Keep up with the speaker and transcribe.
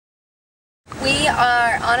We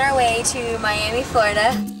are on our way to Miami,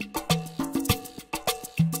 Florida.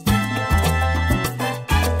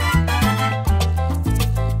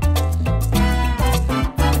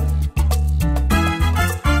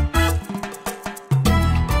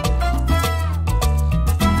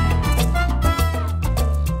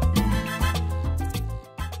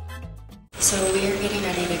 So we are getting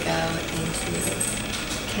ready to go into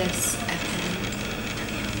Kiss FM.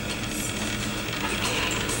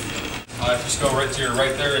 Just go right to your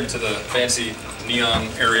right there into the fancy neon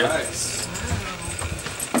area. Nice.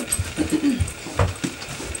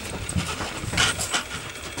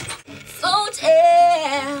 Slow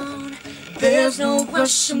down. There's no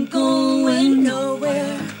rush. I'm going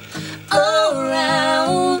nowhere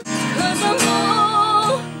around. 'Cause I'm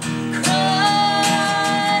all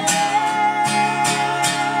cried out.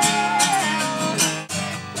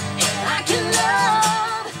 And I can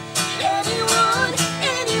love anyone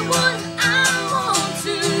I want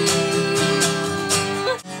to.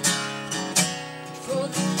 For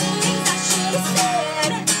the things I should have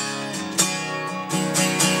said.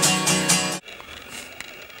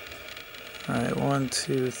 All right, 1,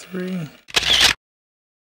 2, 3.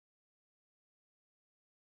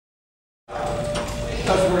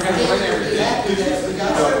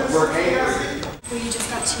 We just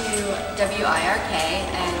got to WIRK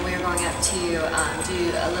and we're going up to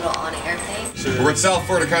do a little on-air thing. We're at South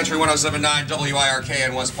Florida Country 107.9 WIRK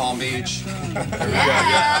in West Palm Beach.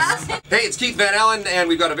 Yeah. Hey, it's Keith Van Allen, and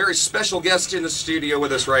we've got a very special guest in the studio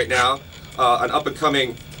with us right now, an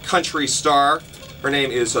up-and-coming country star. Her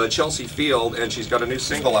name is Chelsea Field, and she's got a new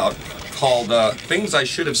single out called Things I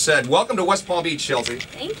Should Have Said. Welcome to West Palm Beach, Chelsea.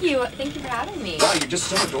 Thank you. Thank you for having me. Wow, you're just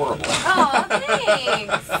so adorable. Oh,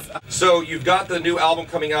 thanks. So you've got the new album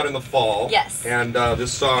coming out in the fall. Yes. And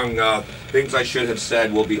this song, Things I Should Have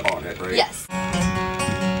Said, will be on it, right? Yes.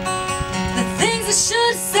 The things I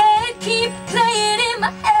should have said keep playing in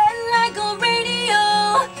my head like a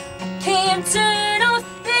radio. Can't turn off,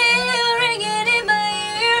 they're ringing in my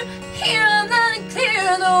ear. Hear them loud and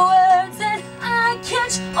clear, the words that I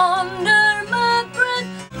catch under my breath.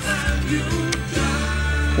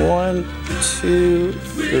 1, 2,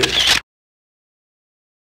 3.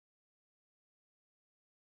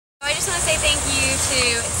 I just want to say thank you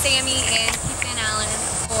to Sammy and Keith Van Allen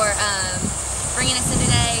for bringing us in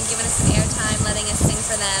today and giving us some airtime, letting us sing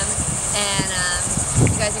for them, and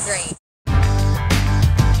you guys are great.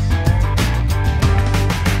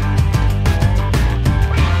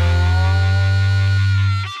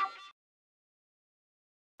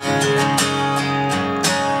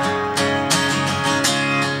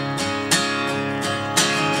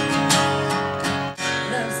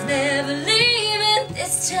 Love's never leaving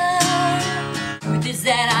this time. Truth is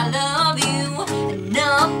that I love you, and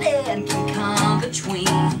nothing can come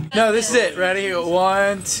between. No, this is it. Ready?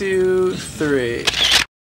 1, 2, 3.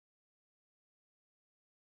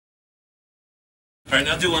 Alright,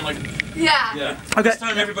 now do one like... Yeah. Yeah. Okay. This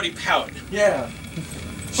time everybody pout. Yeah.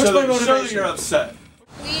 Show that you're upset.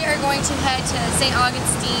 We are going to head to St.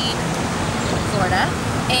 Augustine, Florida,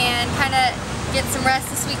 and kind of get some rest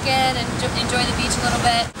this weekend and enjoy the beach a little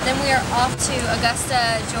bit. Then we are off to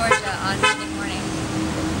Augusta, Georgia on Monday morning.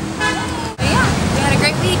 But yeah, we had a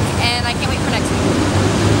great week, and I can't wait